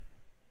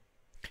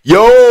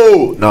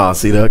Yo! Nah,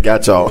 see that?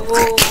 Got y'all.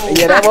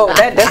 Yeah,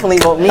 that definitely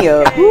woke me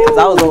up because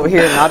I was over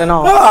here nodding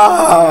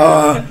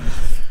off.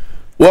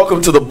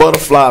 Welcome to the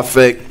Butterfly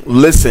Effect.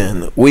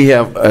 Listen, we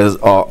have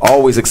are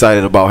always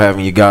excited about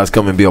having you guys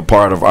come and be a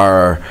part of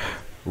our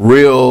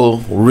real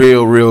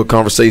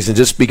conversation.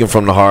 Just speaking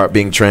from the heart,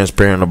 being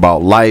transparent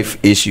about life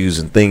issues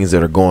and things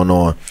that are going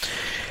on.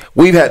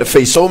 We've had to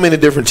face so many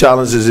different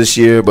challenges this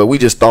year, but we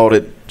just thought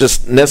it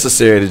just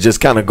necessary to just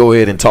kind of go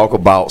ahead and talk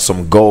about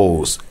some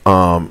goals.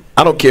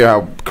 I don't care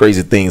how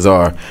crazy things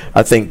are.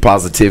 I think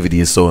positivity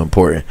is so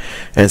important.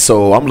 And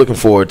so I'm looking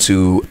forward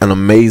to an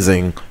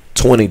amazing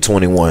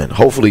 2021.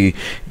 Hopefully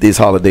this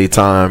holiday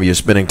time you're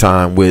spending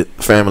time with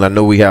family. I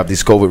know we have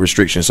these COVID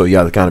restrictions, so you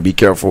have to kind of be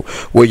careful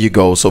where you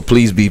go. So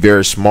please be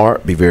very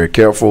smart, be very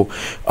careful,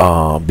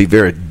 be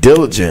very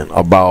diligent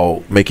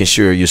about making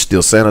sure you're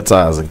still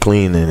sanitizing,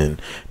 cleaning,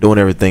 and doing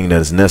everything that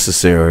is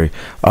necessary,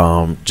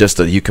 just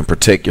so you can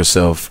protect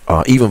yourself,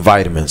 even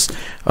vitamins,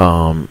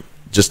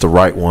 just the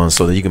right ones,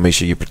 so that you can make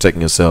sure you're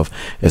protecting yourself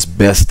as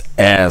best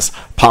as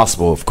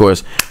possible. Of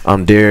course,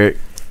 I'm Derek.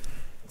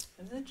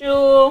 This is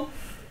Jewel.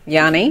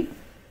 Yanni.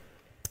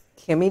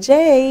 Kimmy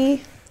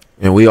J.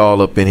 And we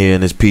all up in here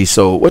in this piece.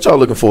 So what y'all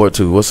looking forward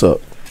to? What's up?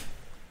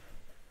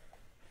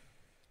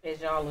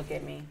 As y'all look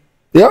at me.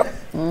 Yeah.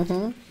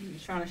 You're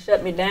trying to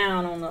shut me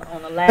down on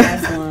the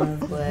last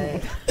ones,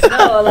 but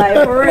no,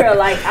 like for real,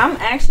 like I'm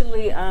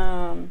actually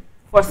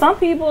for some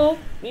people,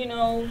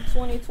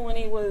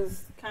 2020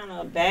 was kind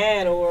of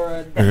bad,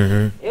 or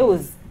it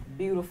was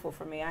beautiful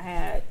for me. I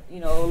had, a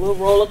little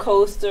roller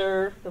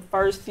coaster the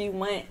first few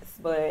months,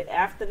 but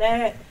after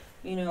that,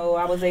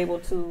 I was able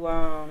to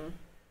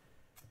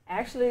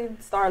actually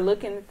start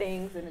looking at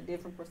things in a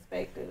different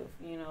perspective.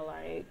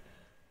 Like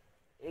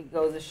it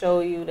goes to show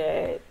you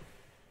that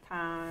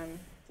time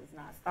does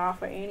not stop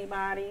for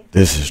anybody.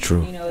 This is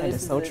true. This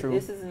is so true.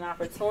 This is an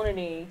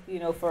opportunity,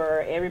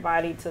 for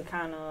everybody to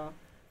kind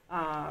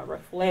of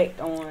reflect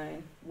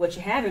on what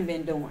you haven't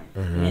been doing,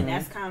 and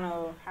that's kind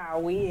of how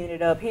we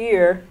ended up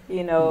here.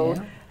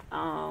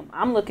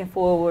 I'm looking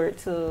forward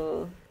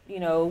to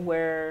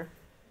where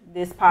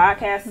this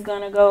podcast is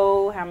gonna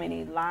go, how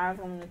many lives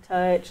I'm gonna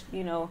touch.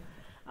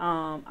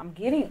 I'm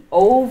getting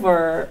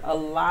over a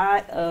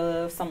lot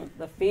of some of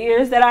the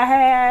fears that I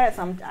had.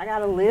 I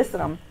got a list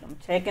that I'm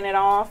checking it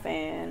off,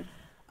 and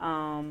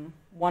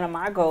one of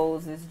my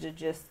goals is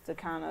just to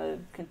kind of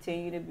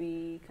continue to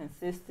be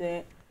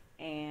consistent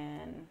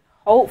and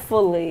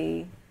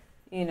hopefully,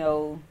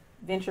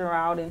 venture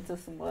out into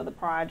some other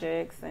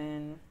projects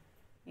and,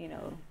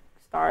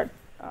 start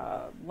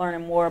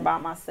learning more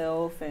about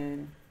myself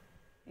and,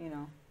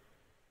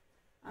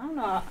 I don't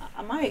know. I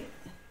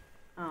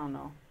don't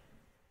know.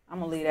 I'm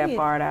going to leave that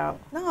part out.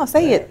 No,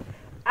 say it.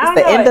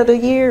 It's the end of the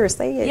year.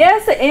 Say it. Yeah,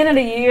 it's the end of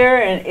the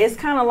year, and it's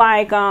kind of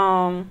like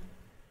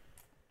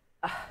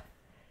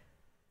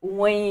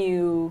when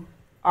you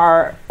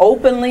are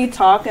openly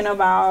talking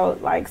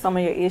about like some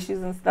of your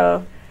issues and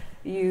stuff,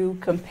 you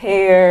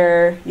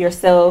compare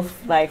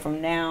yourself like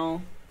from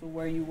now to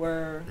where you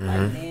were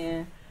like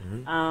then.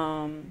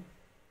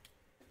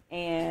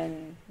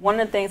 And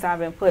one of the things I've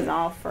been putting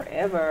off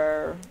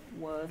forever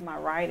was my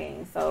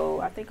writing.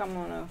 So I think I'm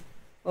gonna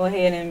go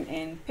ahead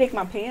and pick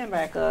my pen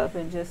back up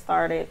and just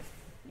start it,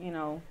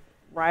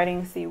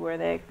 writing, see where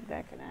that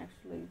can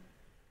actually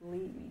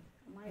lead me.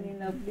 I might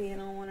end up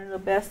being on one of the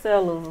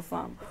bestsellers or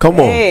something.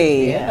 Come on.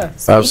 Hey, yeah.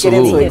 Absolutely.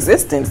 Get into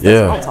existence. That's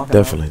Yeah, what I'm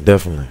talking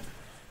definitely.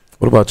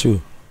 What about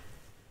you?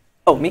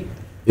 Oh, me?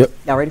 Yep.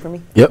 Y'all ready for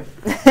me? Yep.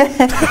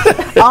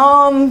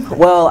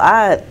 Well,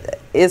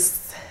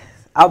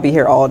 I'll be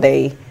here all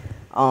day.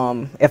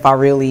 If I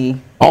really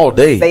All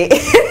day. say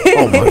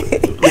Oh my.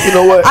 You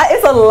know what?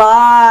 it's a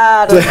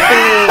lot of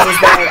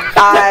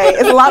things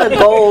it's a lot of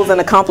goals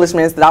and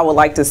accomplishments that I would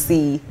like to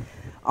see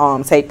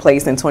take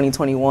place in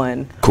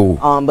 2021. Cool.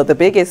 But the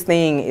biggest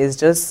thing is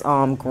just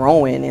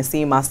growing and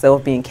seeing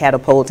myself being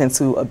catapulted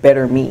into a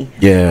better me.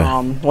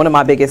 Yeah. One of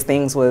my biggest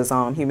things was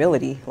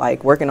humility,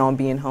 like working on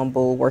being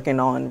humble, working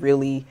on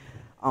really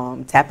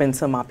tapping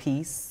into my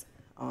peace.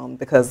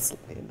 Because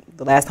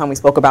the last time we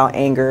spoke about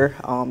anger,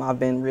 I've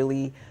been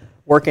really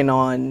working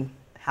on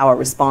how I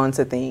respond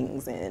to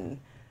things and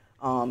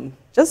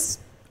just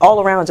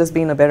all around just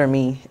being a better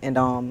me.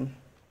 And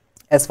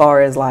as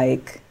far as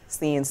like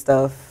seeing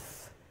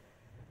stuff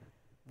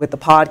with the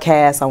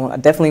podcast, I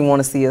definitely want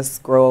to see us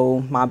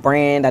grow my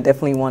brand. I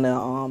definitely want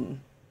to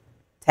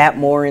tap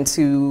more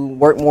into,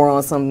 work more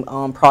on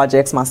some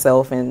projects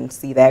myself and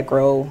see that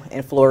grow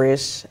and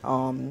flourish.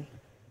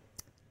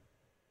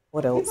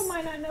 What else? People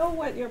might not know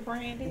what your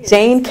brand is.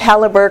 Jane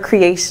Caliber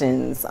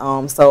Creations.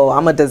 So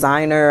I'm a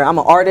designer. I'm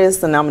an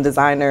artist and I'm a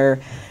designer.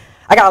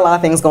 I got a lot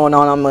of things going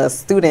on. I'm a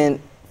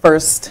student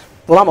first.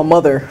 Well, I'm a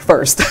mother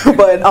first,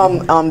 but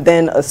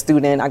then a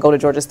student. I go to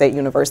Georgia State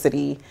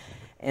University,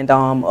 and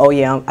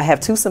I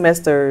have 2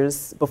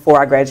 semesters before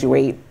I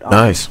graduate.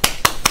 Nice.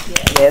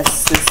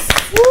 Yes.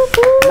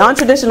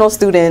 Non-traditional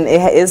student.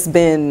 It's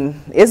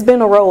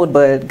been a road,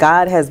 but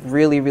God has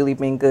really, really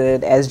been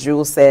good. As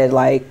Jules said,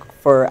 like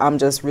I'm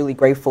just really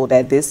grateful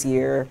that this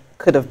year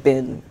could have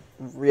been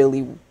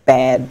really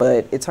bad,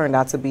 but it turned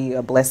out to be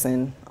a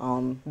blessing.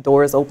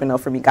 Doors open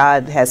up for me.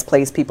 God has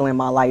placed people in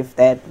my life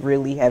that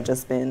really have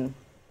just been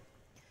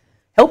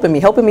helping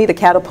me to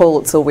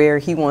catapult to where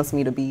he wants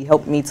me to be,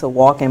 help me to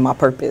walk in my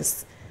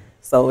purpose.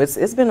 So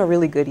it's been a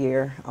really good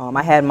year.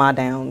 I had my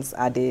downs.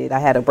 I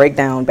had a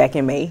breakdown back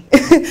in May.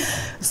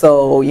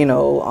 So,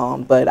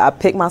 but I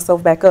picked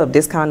myself back up.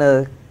 This kind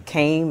of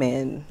came,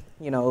 and,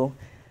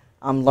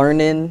 I'm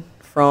learning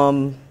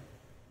from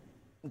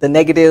the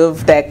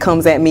negative that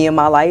comes at me in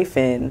my life.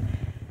 And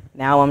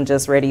now I'm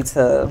just ready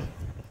to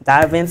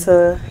dive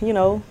into,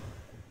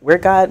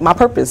 my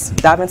purpose,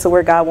 dive into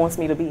where God wants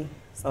me to be.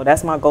 So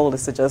that's my goal,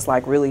 is to just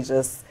really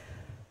just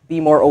be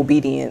more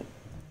obedient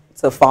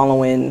to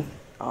following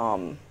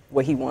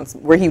what he wants,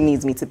 where he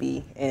needs me to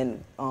be,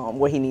 and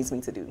what he needs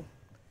me to do.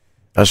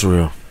 That's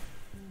real.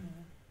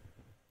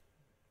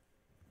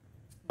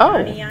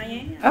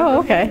 Oh,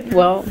 okay.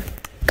 Well,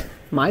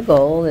 my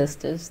goal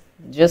is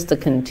just to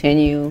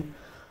continue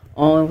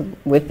on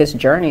with this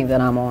journey that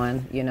I'm on,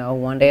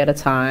 one day at a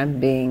time,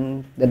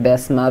 being the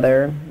best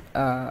mother,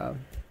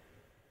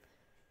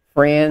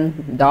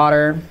 friend,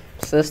 daughter,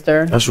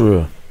 sister. That's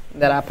real.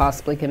 That I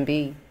possibly can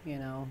be,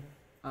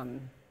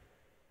 I'm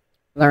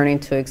learning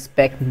to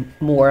expect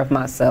more of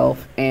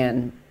myself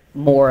and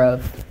more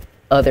of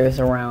others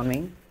around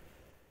me.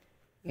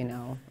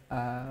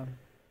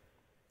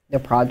 The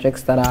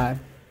projects that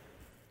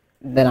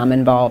I'm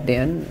involved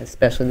in,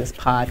 especially this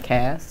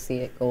podcast, see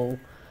it go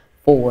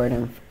forward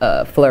and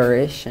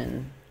flourish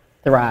and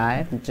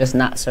thrive, just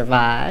not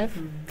survive.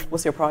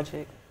 What's your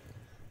project?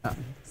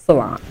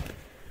 Salon.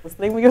 What's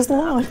the name of your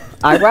salon?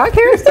 I Rock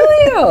Hair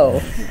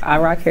Studio. I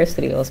Rock Hair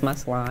Studio is my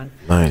salon.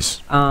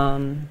 Nice.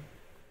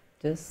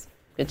 Just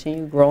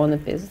continue growing the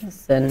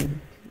business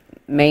and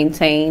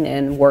maintain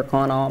and work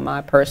on all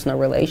my personal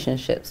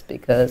relationships,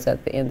 because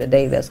at the end of the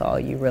day, that's all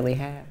you really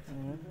have.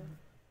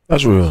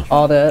 That's real.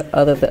 All the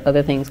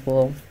other things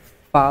will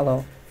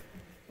follow.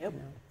 Yep.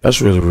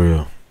 That's really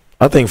real.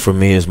 I think for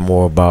me, it's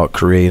more about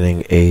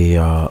creating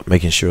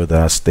making sure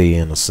that I stay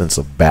in a sense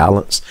of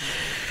balance.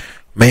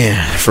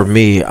 Man, for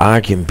me,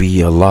 I can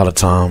be a lot of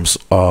times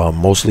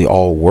mostly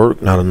all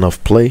work, not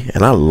enough play,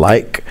 and I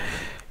like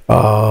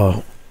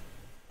have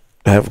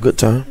a good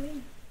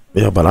time.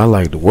 Yeah, but I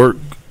like to work.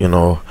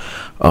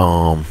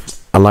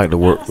 I like to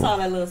work. I saw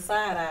that little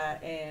side eye,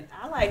 and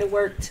I like to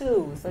work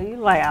too. So you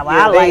like, I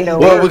like to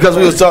work. Well, because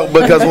when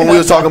we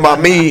was talking about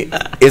me,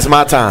 it's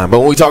my time. But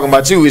when we talking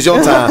about you, it's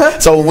your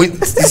time. So you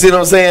see what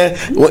I'm saying?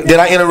 Did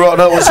I interrupt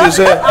her when she was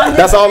saying?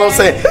 That's all I'm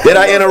saying. Did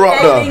I interrupt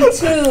her?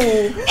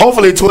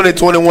 Hopefully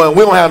 2021,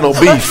 we don't have no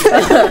beef.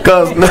 Well,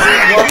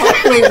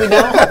 hopefully we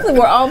don't. Hopefully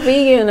we're all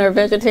vegan or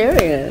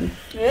vegetarian.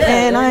 Yeah.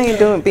 Man, I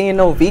ain't being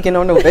no vegan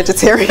or no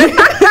vegetarian.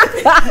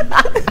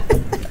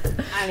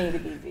 I need to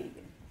be vegan.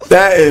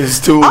 That is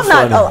too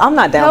funny. I'm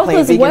not downplaying Health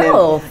is vegan.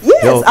 wealth.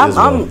 Yes,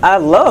 I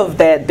love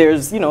that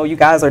there's, you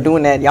guys are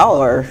doing that.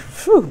 Y'all are,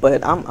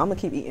 but I'm going to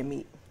keep eating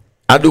meat.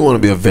 I do want to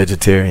be a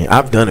vegetarian.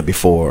 I've done it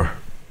before,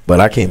 but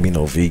I can't be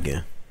no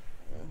vegan.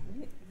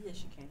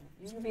 Yes, you can.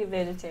 You can be a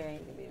vegetarian.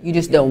 You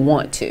just don't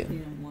want to. You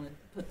don't want to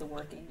put the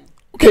work in.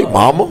 Okay,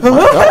 mama.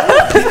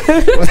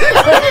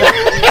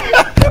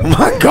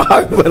 My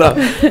God,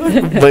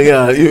 but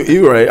yeah,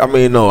 you're right. I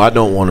mean, no, I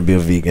don't want to be a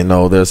vegan.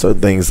 No, there's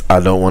certain things I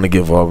don't want to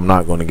give up. I'm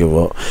not going to give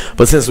up.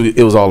 But since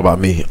it was all about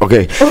me,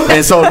 okay,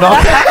 and so no,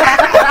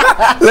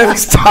 let me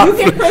stop. You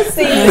can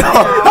proceed.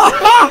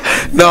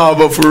 No,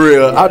 but for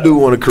real, I do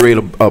want to create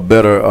a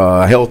better,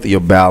 healthier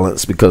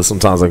balance, because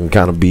sometimes I can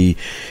kind of be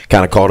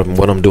caught up in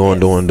what I'm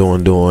doing,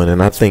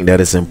 and I think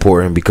that it's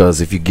important, because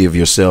if you give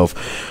yourself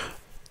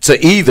to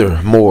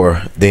either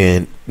more,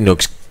 then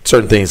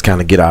certain things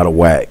kind of get out of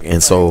whack.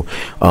 And so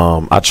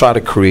I try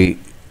to create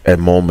at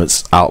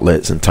moments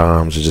outlets and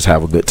times to just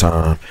have a good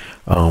time.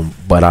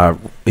 But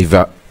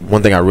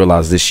one thing I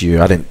realized this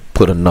year, I didn't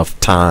put enough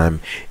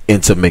time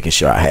into making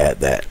sure I had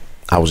that.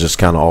 I was just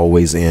kind of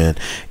always even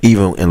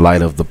in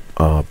light of the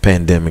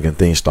pandemic and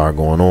things start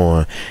going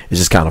on, it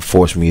just kind of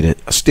forced me to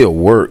still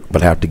work,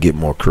 but have to get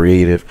more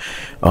creative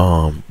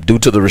due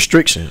to the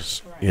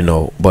restrictions.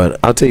 But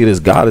I'll tell you this,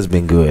 God has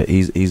been good.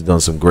 He's done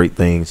some great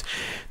things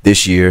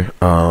this year.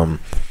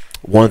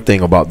 One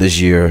thing about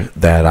this year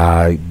that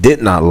I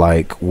did not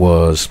like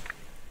was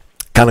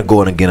kind of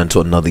going again into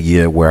another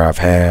year where I've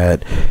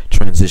had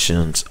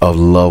transitions of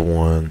loved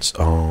ones.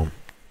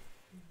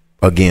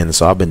 Again,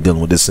 so I've been dealing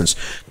with this since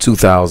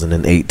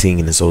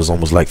 2018, and so it's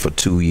almost like for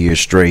 2 years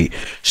straight.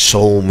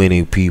 So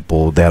many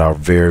people that are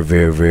very,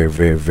 very, very,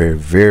 very, very,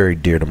 very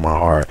dear to my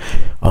heart,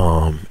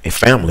 and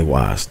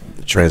family-wise,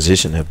 the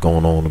transition have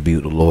gone on to be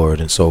with the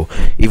Lord. And so,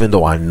 even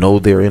though I know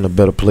they're in a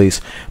better place,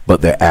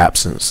 but their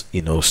absence,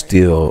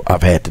 still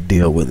I've had to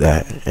deal with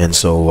that. And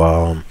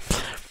so,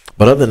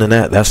 But other than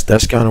that,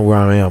 that's kind of where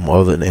I am.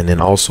 And then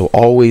also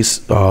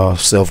always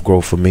self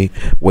growth for me,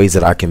 ways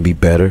that I can be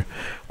better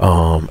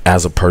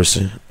as a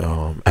person,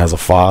 as a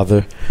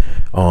father.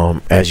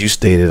 As you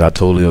stated, I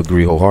totally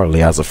agree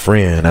wholeheartedly. As a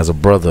friend, as a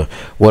brother,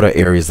 what are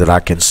areas that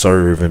I can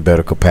serve in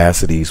better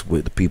capacities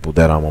with the people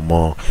that I'm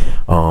among?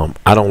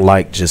 I don't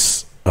like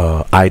just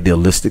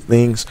idealistic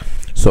things.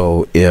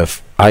 So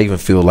if I even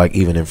feel like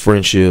even in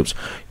friendships,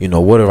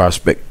 what are our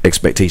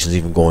expectations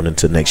even going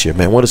into next year,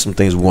 man? What are some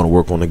things we want to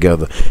work on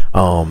together?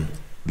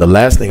 The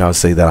last thing I would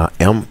say that I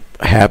am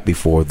happy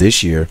for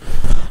this year,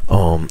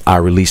 I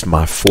released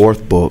my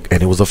 4th book,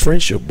 and it was a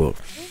friendship book.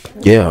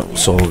 Yeah,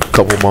 so a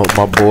couple of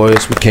my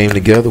boys, we came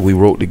together, we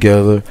wrote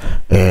together,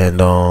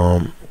 and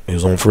it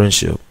was on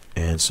friendship.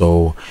 And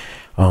so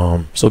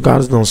God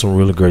has done some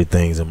really great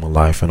things in my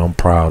life, and I'm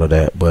proud of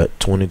that. But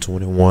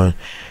 2021,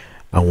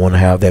 I want to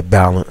have that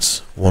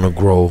balance, want to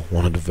grow,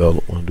 want to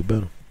develop, want to do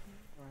better.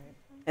 Right.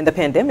 And the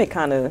pandemic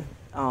kind of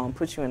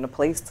put you in a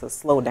place to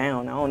slow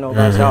down. I don't know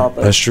about y'all,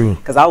 but that's true.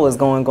 Because I was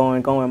going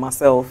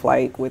myself,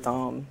 like with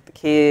the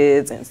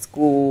kids and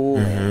school,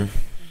 and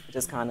it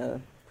just kind of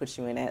puts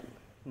you in that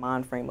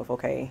mind frame of,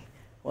 okay,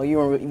 well,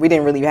 we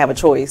didn't really have a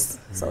choice,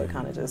 so it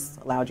kind of just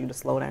allowed you to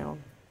slow down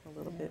a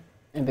little bit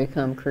and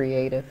become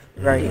creative.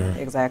 Right,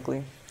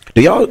 exactly.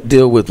 Do y'all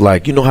deal with,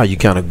 like, how you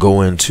kind of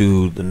go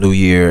into the new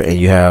year and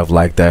you have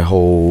like that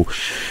whole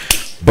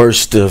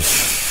burst of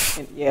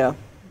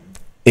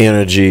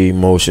energy,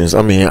 emotions?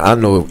 I mean, I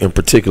know in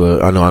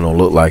particular, I know I don't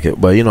look like it,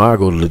 but I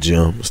go to the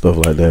gym, stuff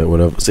like that,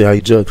 whatever. See how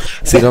you judge?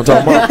 See what I'm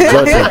talking about?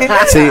 Judging.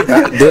 See,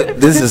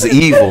 this is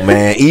evil,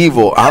 man.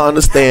 Evil. I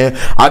understand.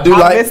 I do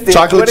like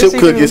chocolate chip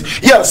cookies.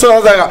 Yeah, so I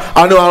was like,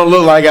 I know I don't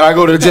look like it. I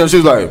go to the gym. She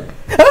was like,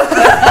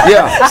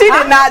 yeah. She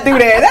did not do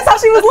that. That's how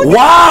she was looking.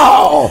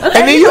 Wow.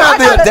 And then you have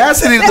the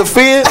audacity to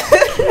defend.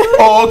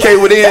 Oh, okay.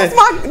 Well, then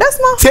that's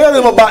my. Tell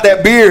them about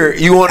that beer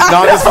you want.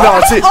 No, I'm just.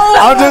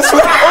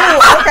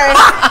 Okay.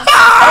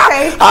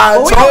 I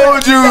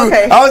told you.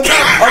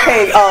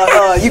 Okay.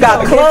 You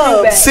got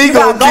clubs. You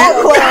got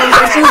golf clubs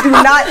that you do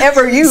not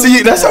ever use.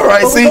 See, that's all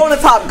right. See, we're going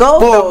to Top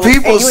Golf. Boy,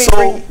 people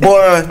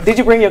Did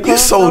you bring your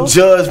clubs? You're so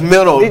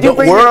judgmental. Did you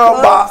bring your clubs?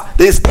 About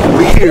this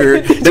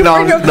beard.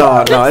 No,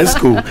 it's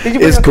cool.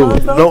 It's cool.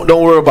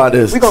 Don't worry about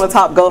this. We're going to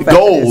Top Golf.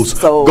 Goals.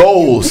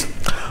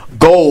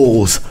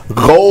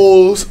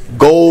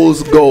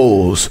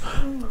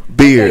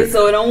 Beard. Okay,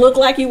 so it don't look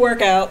like you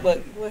work out,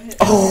 but go ahead.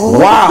 Oh,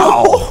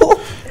 wow.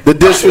 The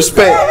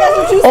disrespect.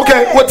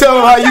 Okay, well, tell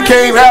them how you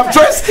came half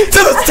dressed to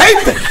the tape.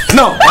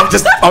 No, I'm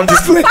just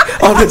messing with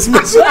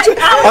you.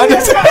 I'm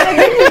just trying to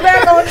get you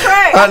back on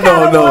track. I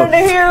know.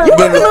 You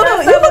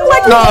look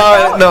like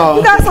no.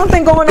 You got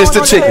something going on. It's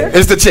the chicken.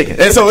 It's the chicken.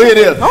 And so here it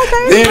is.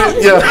 Okay.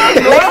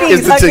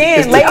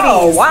 Ladies,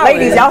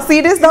 ladies, y'all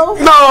see this though?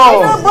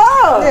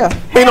 No.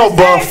 Ain't no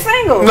buff.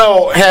 Single.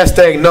 No,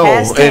 hashtag no.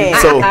 Hashtag. And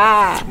so,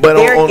 but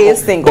Derek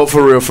is single. But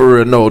for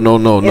real, no.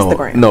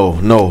 Instagram.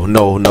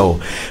 No.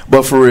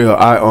 But for real,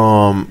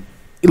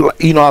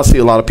 I see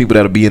a lot of people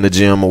that'll be in the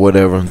gym or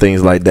whatever and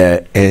things like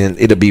that, and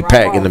it'll be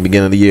packed in the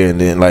beginning of the year, and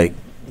then like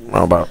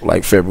about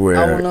like February.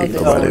 I don't know if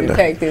it's be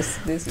packed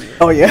this year.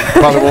 Oh yeah.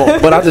 Probably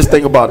won't. But I just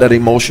think about that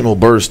emotional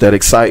burst, that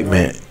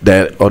excitement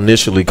that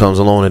initially comes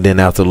along, and then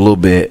after a little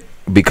bit,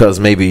 because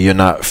maybe you're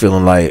not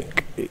feeling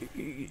like.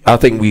 I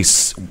think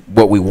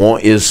what we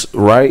want is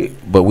right,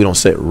 but we don't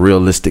set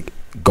realistic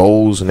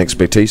goals and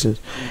expectations,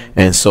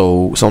 and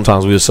so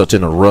sometimes we're such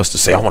in a rush to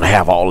say I want to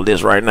have all of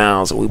this right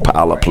now, so we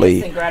pile up play.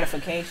 Instant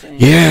gratification.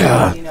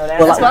 Yeah.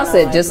 That's why I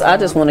said I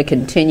just want to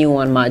continue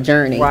on my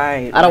journey.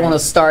 Right. I don't want to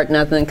start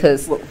nothing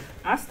because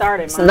I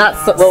started.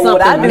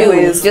 What I do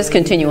is just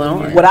continue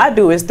on. What I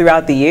do is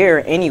throughout the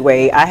year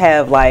anyway. I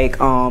have like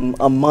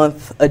a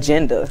month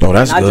agenda. Oh,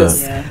 that's good.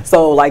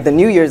 So like the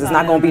New Year's is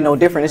not going to be no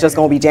different. It's just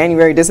going to be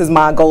January. This is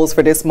my goals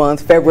for this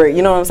month. February.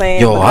 You know what I'm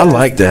saying? Yo, I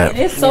like that.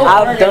 It's so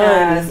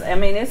organized. I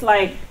mean, it's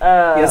like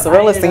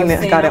Sorella seen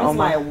it. Got it on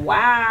my. Like,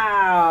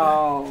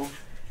 wow,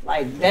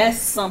 like that's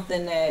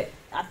something that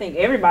I think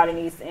everybody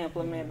needs to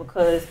implement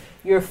because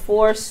you're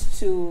forced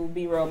to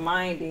be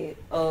reminded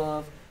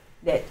of.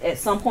 That at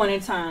some point in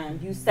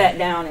time you sat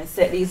down and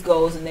set these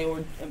goals and they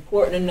were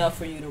important enough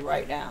for you to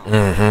write down.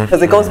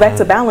 Because it goes back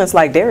to balance,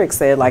 like Derek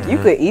said. Like you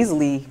could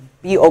easily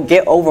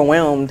get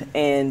overwhelmed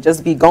and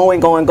just be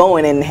going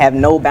and have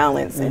no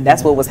balance, and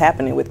that's what was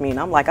happening with me. And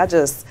I'm like, I'm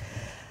just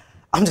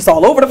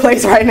all over the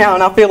place right now,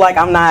 and I feel like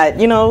I'm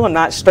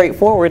not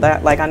straightforward.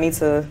 Like I need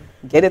to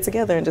get it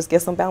together and just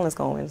get some balance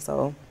going.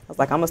 So I was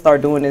like, I'm gonna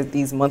start doing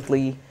these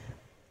monthly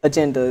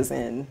agendas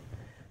and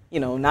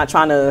not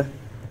trying to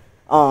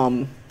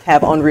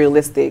have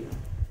unrealistic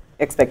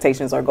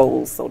expectations or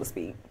goals, so to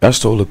speak. That's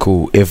totally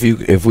cool. If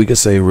we could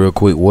say real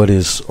quick, what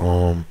is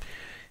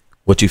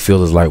what you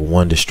feel is like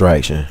one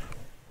distraction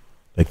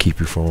that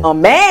keep you from? A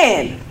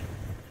man.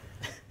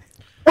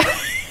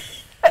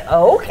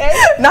 Okay.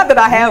 Not that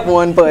I have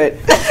one, but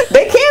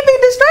they can be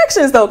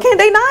distractions though, can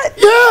they not?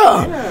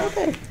 Yeah.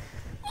 Okay.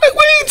 Like,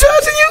 we ain't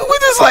judging you. We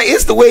just like,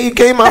 it's the way you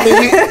came out.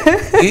 You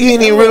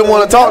didn't even really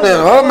want to talk to him.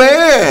 Oh,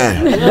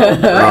 man.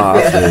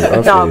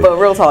 No, but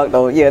real talk,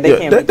 though. Yeah, they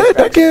can be.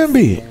 That can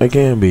be. That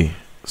can be.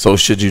 So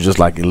should you just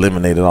like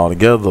eliminate it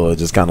altogether, or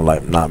just kind of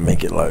like not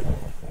make it like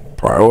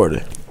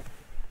priority?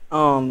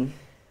 Well,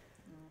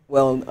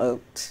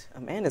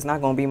 a man is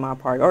not going to be my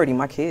priority.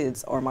 My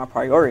kids are my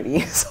priority,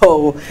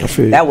 so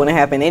that wouldn't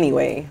happen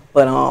anyway.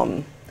 But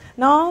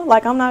no,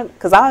 like I'm not,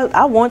 because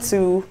I want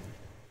to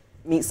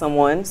meet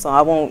someone, so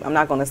I'm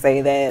not going to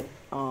say that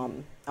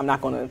I'm not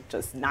going to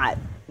just not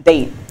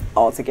date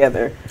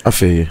altogether. I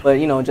feel you. But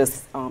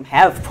just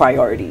have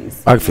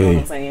priorities. I feel you. Know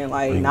what I'm saying?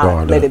 Like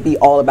not let it be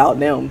all about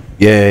them.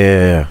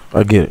 Yeah.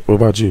 I get it. What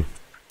about you?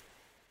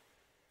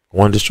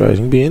 One distraction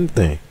can be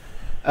anything.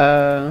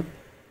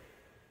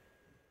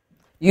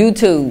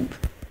 YouTube.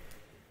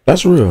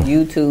 That's real.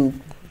 YouTube.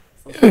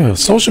 Yeah,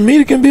 social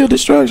media can be a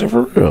distraction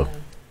for real.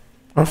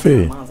 I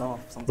feel you.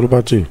 What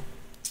about you?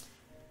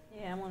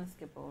 Yeah, I want to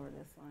skip over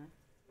this one.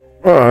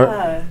 All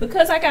right.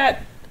 Because I got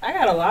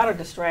a lot of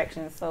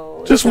distractions,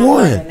 so just it's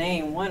one. hard to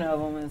name one of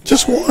them. Is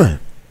just like, one.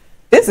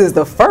 This is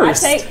the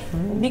first. I take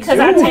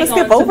on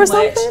skip too over much.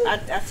 something?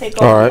 I take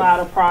on a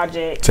lot of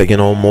projects. Taking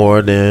on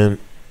more than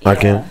I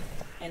can.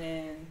 And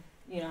then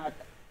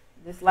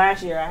this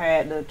last year I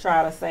had to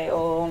try to say,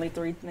 only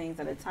 3 things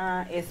at a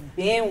time. It's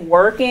been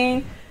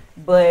working,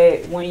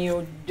 but when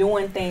you're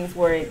doing things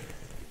where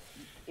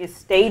it's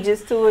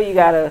stages to it, you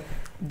gotta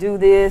do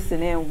this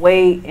and then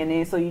wait, and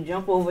then so you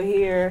jump over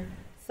here.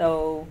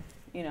 So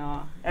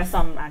that's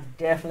something I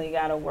definitely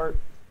gotta work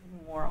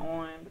more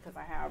on, because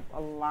I have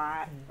a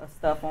lot of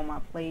stuff on my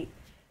plate,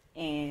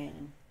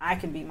 and I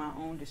can be my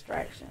own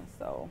distraction.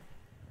 So.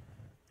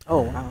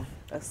 Oh wow,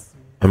 that's.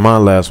 And my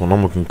last one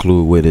I'm gonna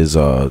conclude with is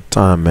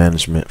time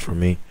management for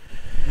me.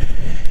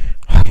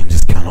 I can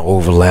just kind of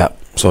overlap.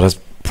 So that's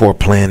poor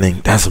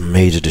planning. That's a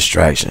major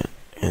distraction,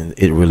 and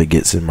it really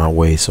gets in my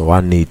way. So I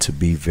need to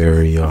be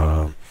very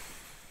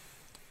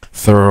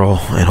thorough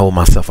and hold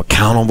myself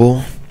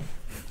accountable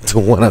to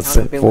what I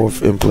set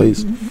forth in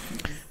place.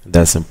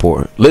 That's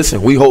important.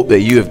 Listen, we hope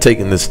that you have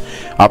taken this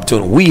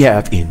opportunity. We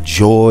have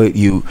enjoyed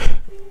you.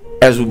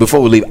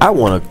 Before we leave, I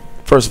want to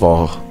first of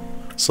all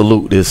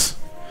salute this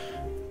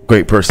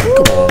great person.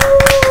 Come on,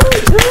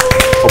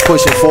 for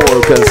pushing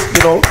forward, because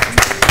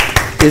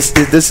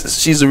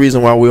she's the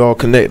reason why we all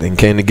connected and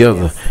came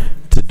together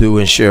to do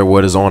and share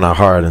what is on our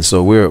heart. And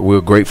so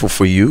we're grateful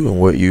for you and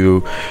what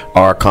you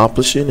are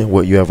accomplishing and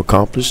what you have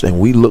accomplished,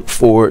 and we look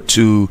forward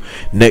to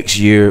next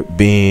year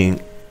being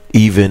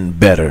even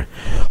better.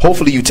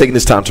 Hopefully you've taken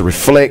this time to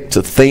reflect,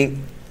 to think,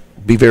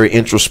 be very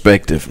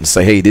introspective, and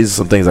say, hey, these are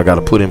some things I got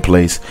to put in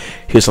place.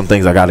 Here's some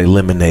things I got to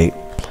eliminate.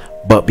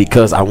 But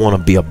because I want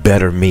to be a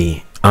better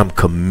me, I'm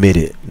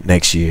committed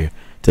next year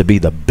to be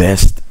the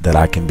best that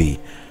I can be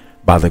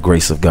by the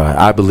grace of God.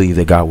 I believe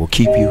that God will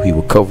keep you. He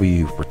will cover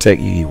you,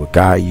 protect you. He will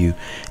guide you,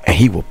 and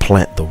he will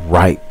plant the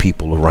right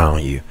people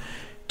around you.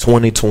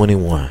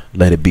 2021,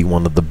 let it be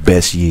one of the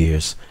best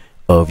years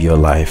of your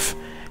life.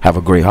 Have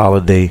a great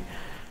holiday.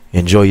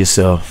 Enjoy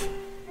yourself.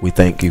 We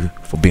thank you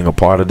for being a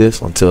part of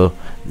this. Until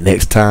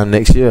next time,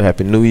 next year,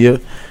 Happy New Year.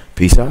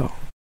 Peace out.